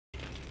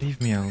Leave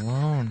me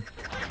alone.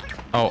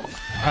 Oh,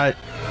 I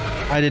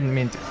didn't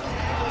mean to.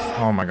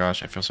 Oh my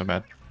gosh, I feel so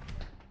bad.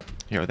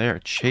 Yo, they are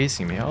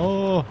chasing me.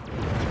 Oh,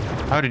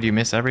 how did you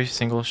miss every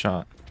single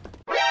shot?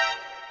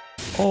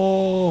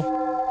 Oh.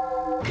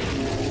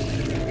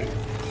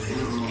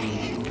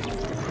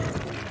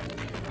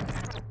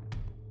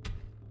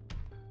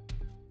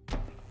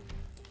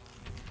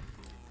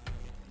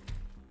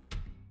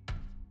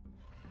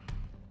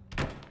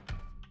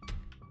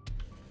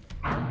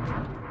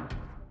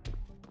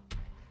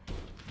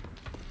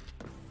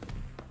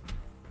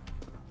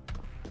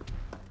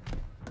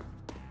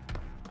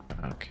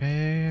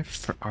 Okay,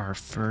 for our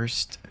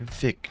first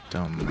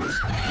victim.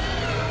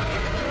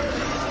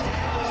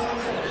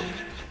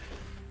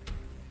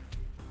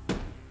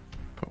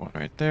 Put one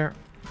right there.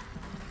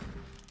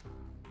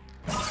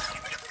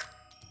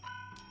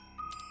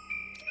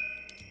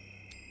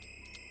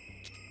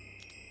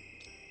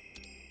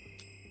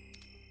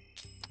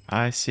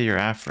 I see your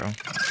afro.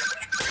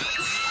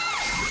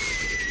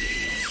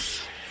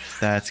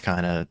 That's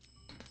kind of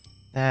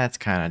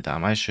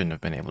dumb. I shouldn't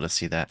have been able to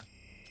see that.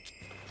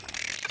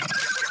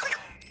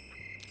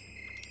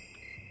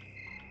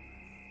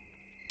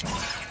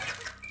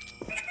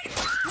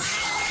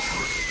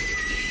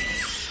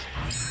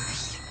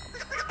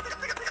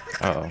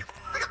 Uh-oh.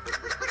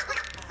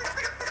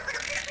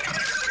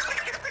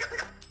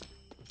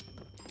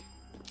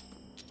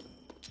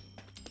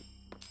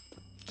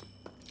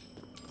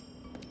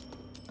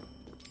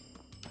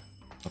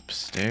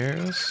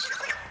 Upstairs.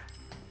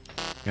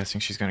 Guessing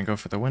she's gonna go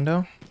for the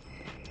window.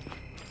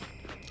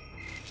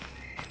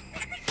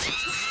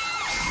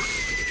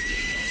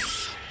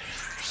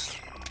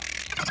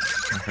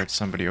 I heard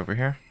somebody over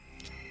here.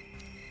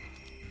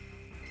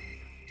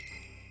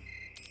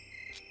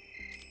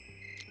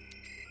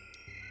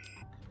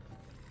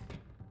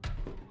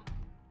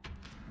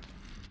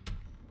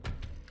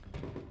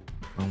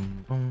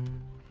 Boom,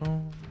 boom,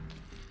 boom.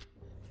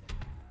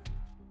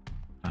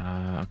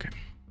 Okay.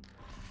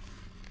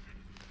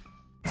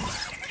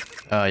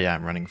 Yeah,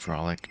 I'm running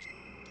Frolic.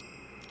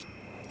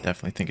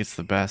 Definitely think it's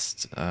the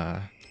best,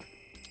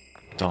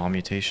 doll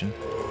mutation.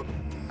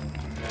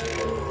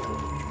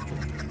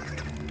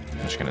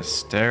 I'm just gonna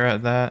stare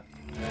at that.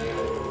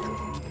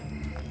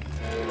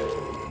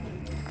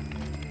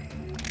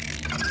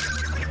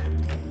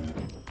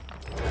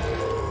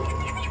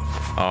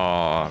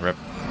 Aw, rip.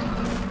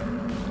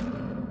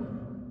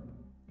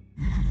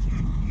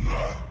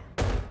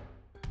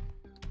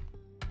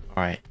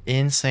 Alright,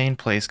 insane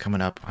place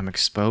coming up. I'm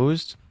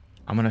exposed.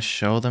 I'm gonna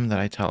show them that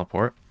I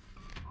teleport.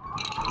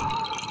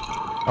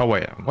 Oh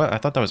wait, what? I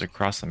thought that was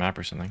across the map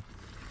or something.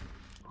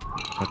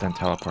 But then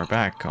teleport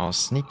back, all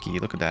sneaky.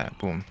 Look at that,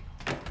 boom.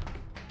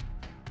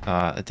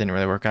 It didn't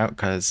really work out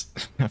because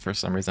for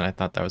some reason I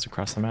thought that was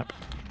across the map.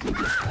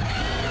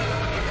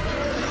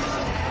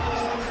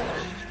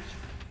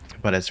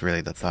 But it's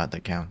really the thought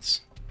that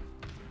counts.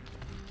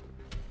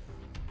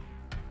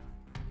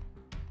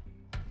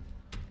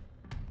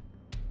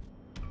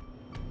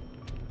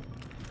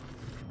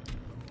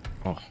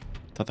 Oh, I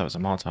thought that was a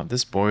Molotov.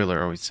 This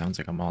boiler always sounds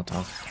like a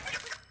Molotov.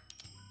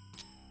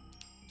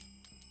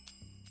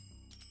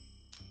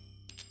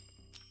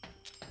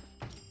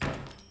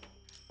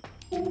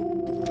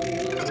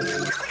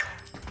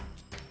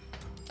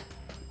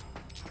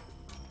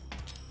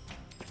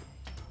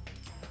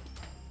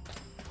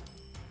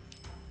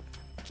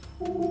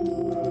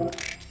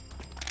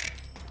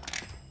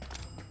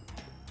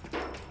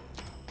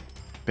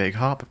 Big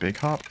hop, big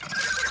hop.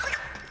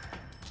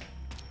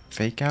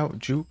 Fake out,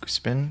 juke,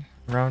 spin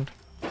around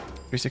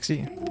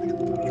 360.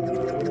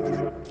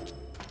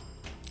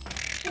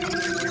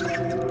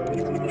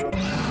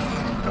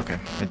 Okay,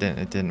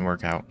 it didn't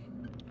work out.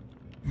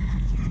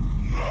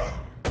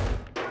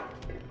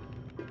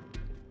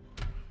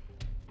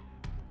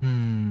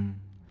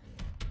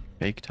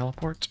 Fake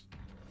teleport.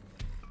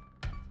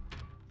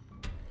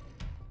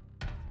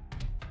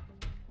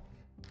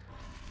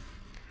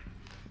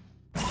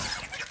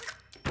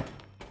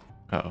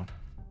 Uh-oh.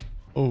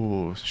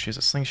 Oh, she has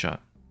a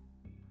slingshot.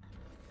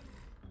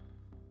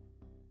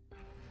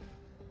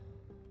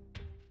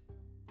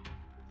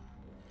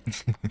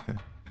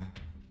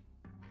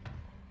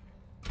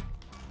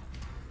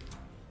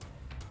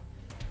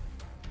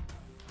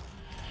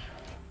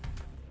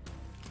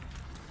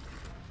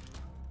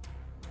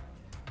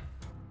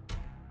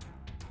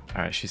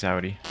 Alright, she's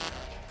outie.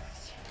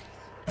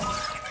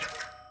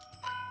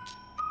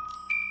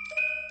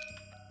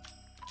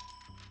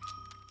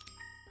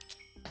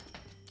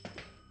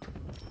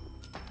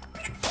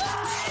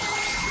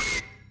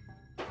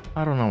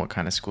 I don't know what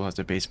kind of school has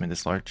a basement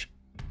this large.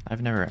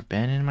 I've never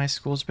been in my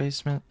school's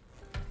basement.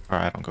 Or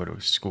I don't go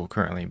to school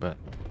currently, but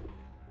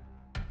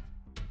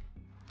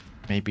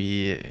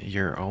maybe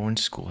your own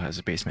school has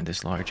a basement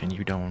this large and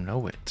you don't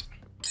know it.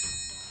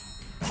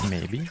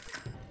 Maybe.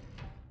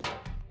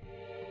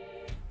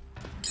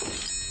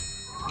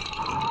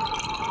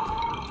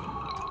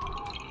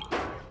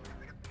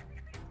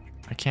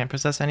 I can't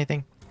possess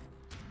anything.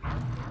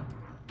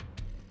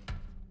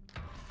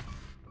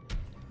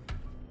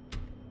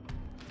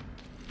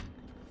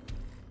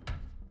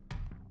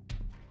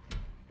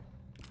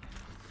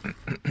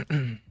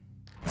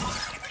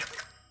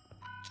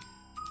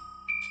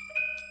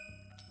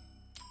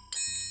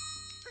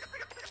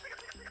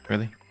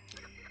 Really?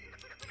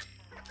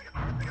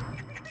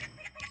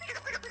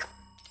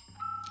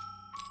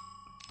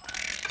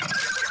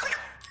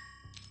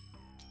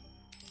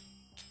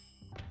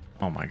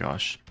 Oh my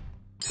gosh.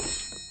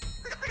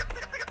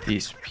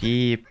 These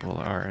people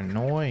are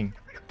annoying.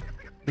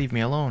 Leave me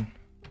alone.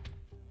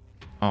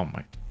 Oh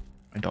my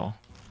doll.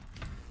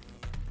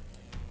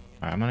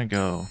 Alright, I'm gonna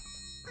go.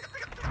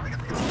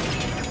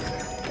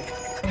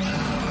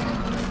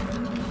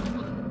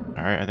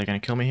 Alright, are they gonna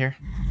kill me here?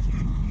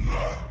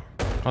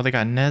 Oh, they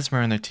got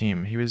Nesmer on their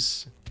team.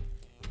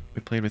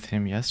 We played with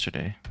him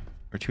yesterday.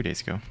 Or 2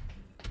 days ago.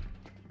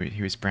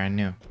 He was brand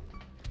new.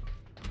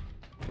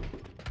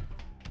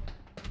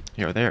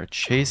 Yo, they are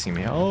chasing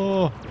me.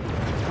 Oh!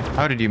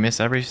 How did you miss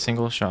every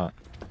single shot?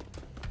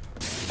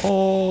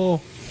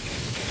 Oh!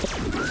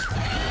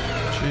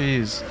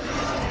 Jeez.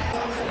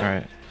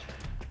 Alright.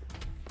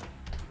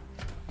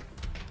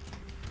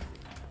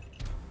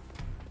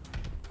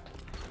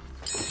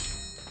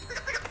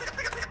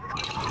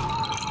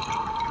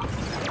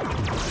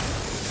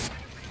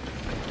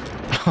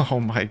 Oh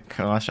my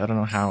gosh, I don't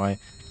know how I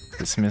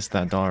dismissed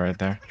that doll right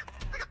there.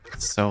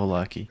 So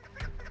lucky.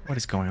 What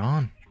is going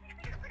on?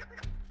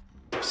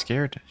 I'm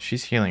scared.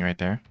 She's healing right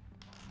there.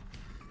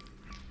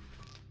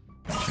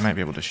 She might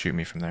be able to shoot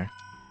me from there.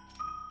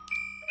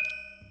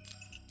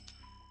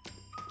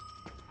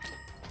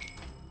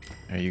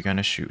 Are you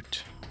gonna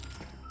shoot?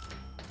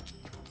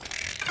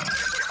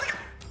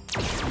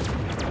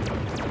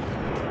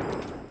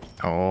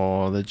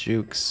 Oh, the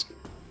jukes.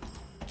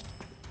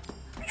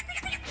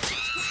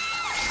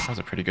 That was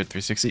a pretty good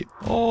 360.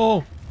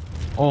 Oh!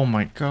 Oh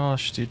my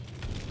gosh, dude.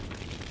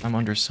 I'm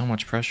under so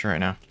much pressure right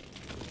now.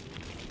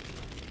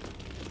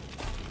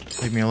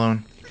 Leave me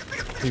alone.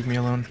 Leave me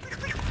alone.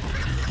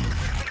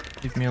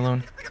 Leave me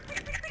alone.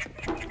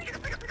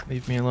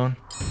 Leave me alone.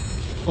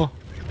 Oh!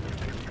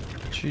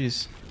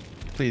 Jeez.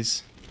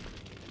 Please.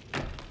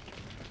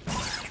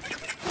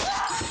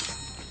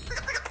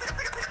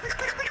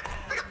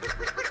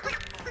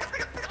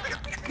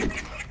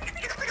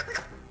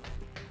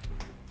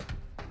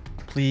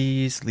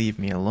 Please leave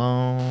me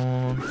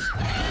alone.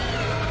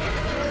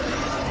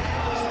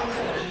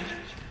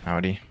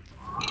 Howdy.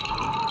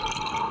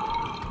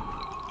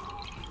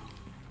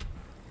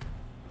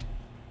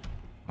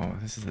 Oh,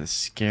 this is the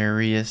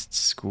scariest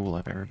school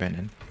I've ever been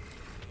in.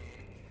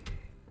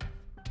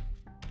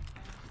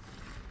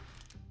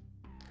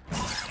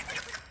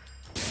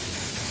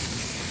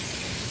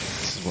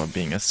 This is what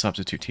being a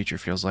substitute teacher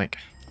feels like.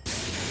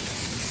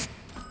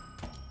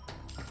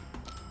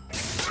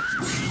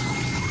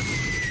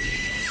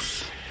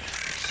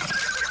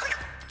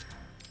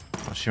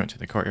 Oh, she went to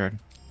the courtyard.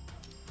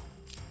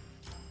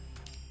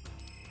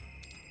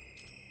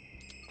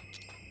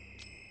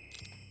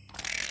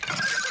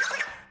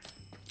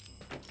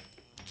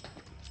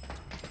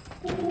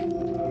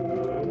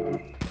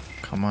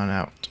 Come on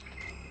out.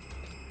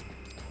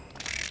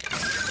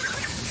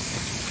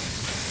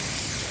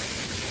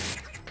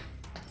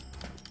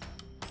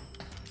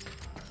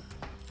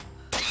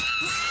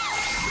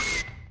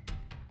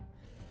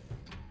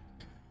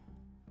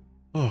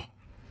 Oh.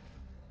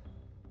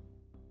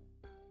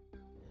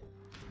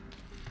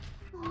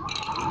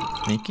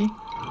 Sneaky?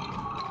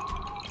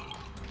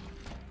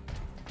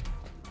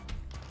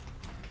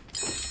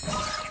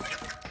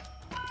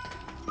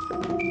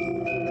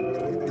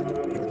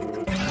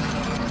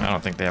 I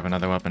don't think they have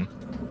another weapon.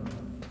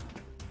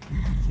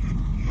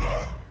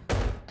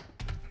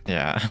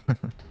 Yeah.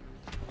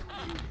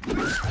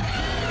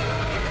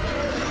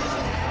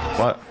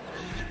 What?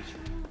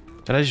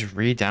 Did I just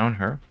re-down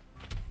her?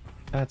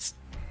 That's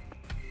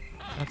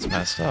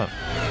messed up.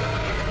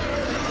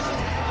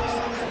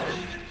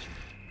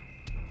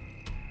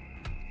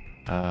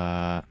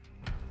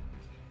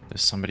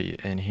 There's somebody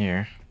in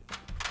here.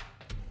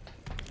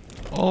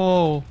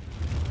 Oh,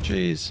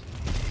 jeez.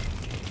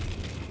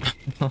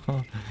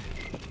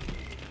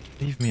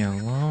 Leave me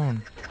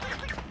alone.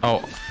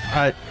 Oh,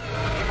 I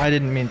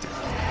didn't mean to.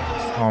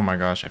 Oh my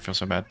gosh, I feel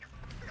so bad.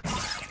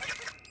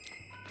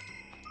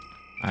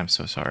 I'm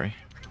so sorry.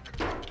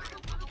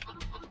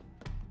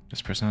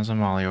 This person has a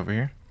molly over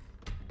here.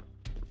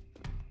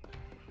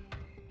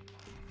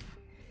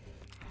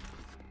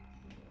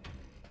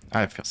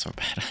 I feel so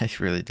bad. I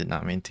really did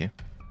not mean to.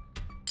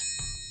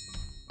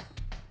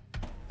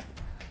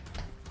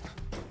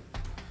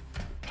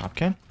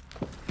 Popcan?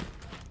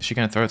 Is she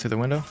gonna throw it through the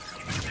window?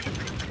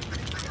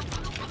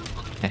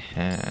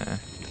 Heh.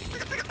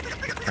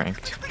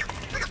 Pranked.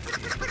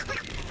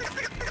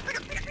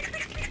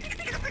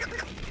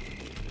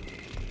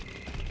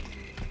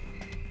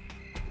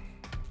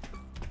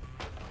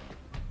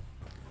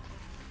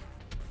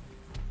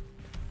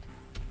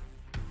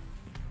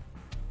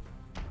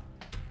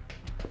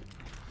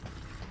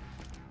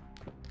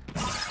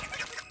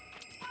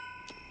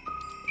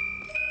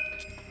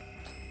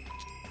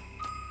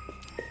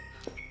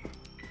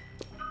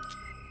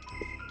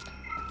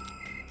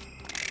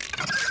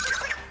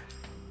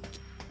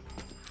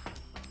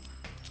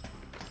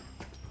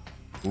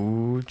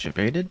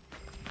 Jebaited?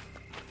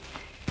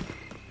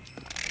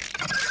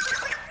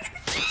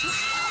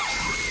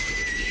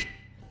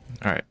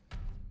 Alright.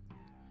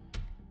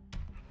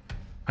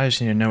 I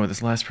just need to know where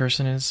this last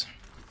person is.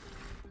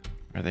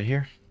 Are they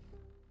here?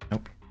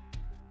 Nope.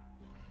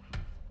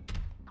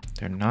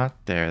 They're not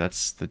there.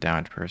 That's the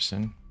downed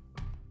person.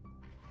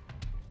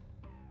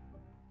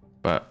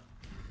 But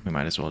we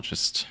might as well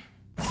just...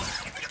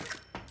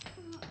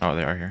 Oh,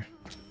 they are here.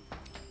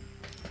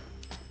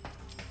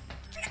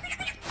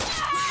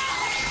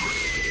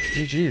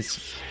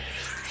 GG's.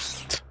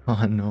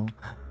 Oh no.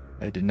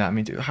 I did not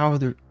mean to. How are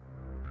there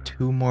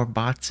 2 more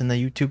bots in the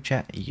YouTube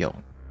chat? Yo,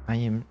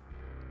 why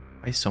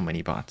so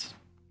many bots?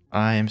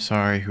 I am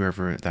sorry,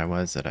 whoever that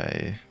was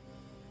that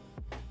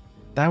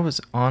was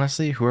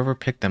honestly, whoever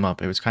picked them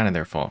up, it was kind of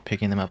their fault,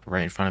 picking them up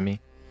right in front of me.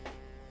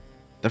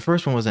 The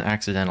first one was an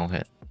accidental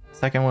hit.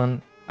 Second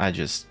one, I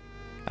guess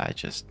I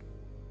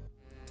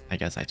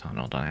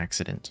tunneled on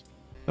accident.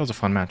 That was a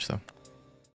fun match though.